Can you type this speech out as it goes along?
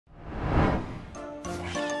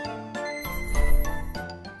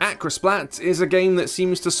Acrosplat is a game that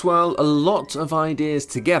seems to swirl a lot of ideas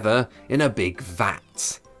together in a big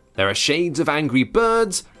vat. There are shades of Angry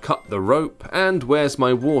Birds, Cut the Rope, and Where's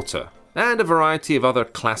My Water, and a variety of other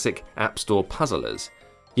classic App Store puzzlers.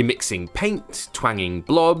 You're mixing paint, twanging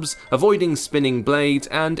blobs, avoiding spinning blades,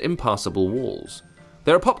 and impassable walls.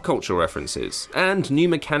 There are pop culture references, and new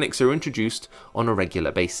mechanics are introduced on a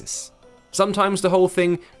regular basis. Sometimes the whole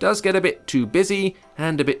thing does get a bit too busy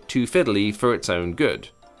and a bit too fiddly for its own good.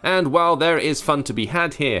 And while there is fun to be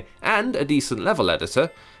had here and a decent level editor,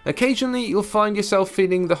 occasionally you'll find yourself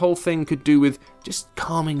feeling the whole thing could do with just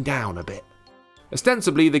calming down a bit.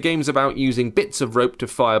 Ostensibly, the game's about using bits of rope to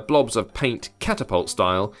fire blobs of paint catapult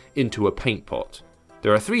style into a paint pot.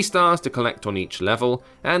 There are 3 stars to collect on each level,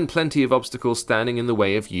 and plenty of obstacles standing in the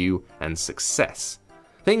way of you and success.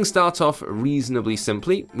 Things start off reasonably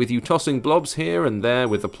simply, with you tossing blobs here and there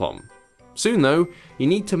with aplomb. Soon though, you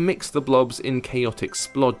need to mix the blobs in chaotic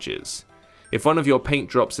splodges. If one of your paint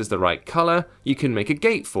drops is the right colour, you can make a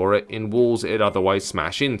gate for it in walls it'd otherwise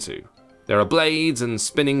smash into. There are blades and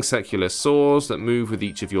spinning circular saws that move with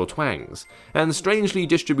each of your twangs, and strangely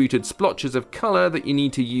distributed splotches of colour that you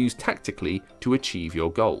need to use tactically to achieve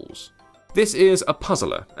your goals. This is a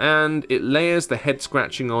puzzler, and it layers the head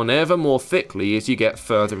scratching on ever more thickly as you get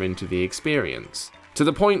further into the experience, to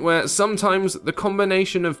the point where sometimes the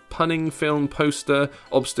combination of punning film poster,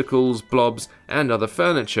 obstacles, blobs, and other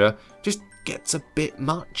furniture just gets a bit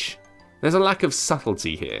much. There's a lack of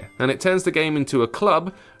subtlety here, and it turns the game into a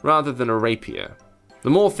club rather than a rapier. The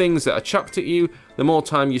more things that are chucked at you, the more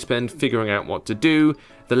time you spend figuring out what to do,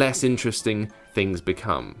 the less interesting things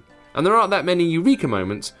become. And there aren't that many eureka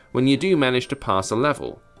moments when you do manage to pass a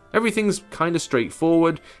level. Everything's kinda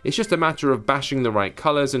straightforward, it's just a matter of bashing the right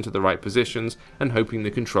colours into the right positions and hoping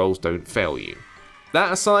the controls don't fail you.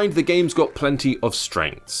 That aside, the game's got plenty of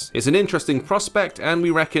strengths. It's an interesting prospect, and we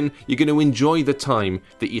reckon you're going to enjoy the time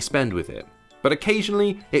that you spend with it. But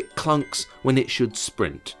occasionally, it clunks when it should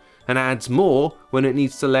sprint, and adds more when it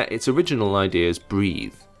needs to let its original ideas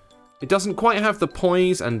breathe. It doesn't quite have the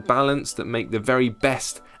poise and balance that make the very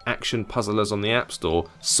best action puzzlers on the App Store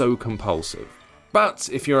so compulsive. But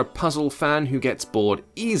if you're a puzzle fan who gets bored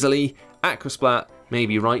easily, Acrosplat may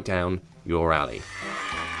be right down your alley.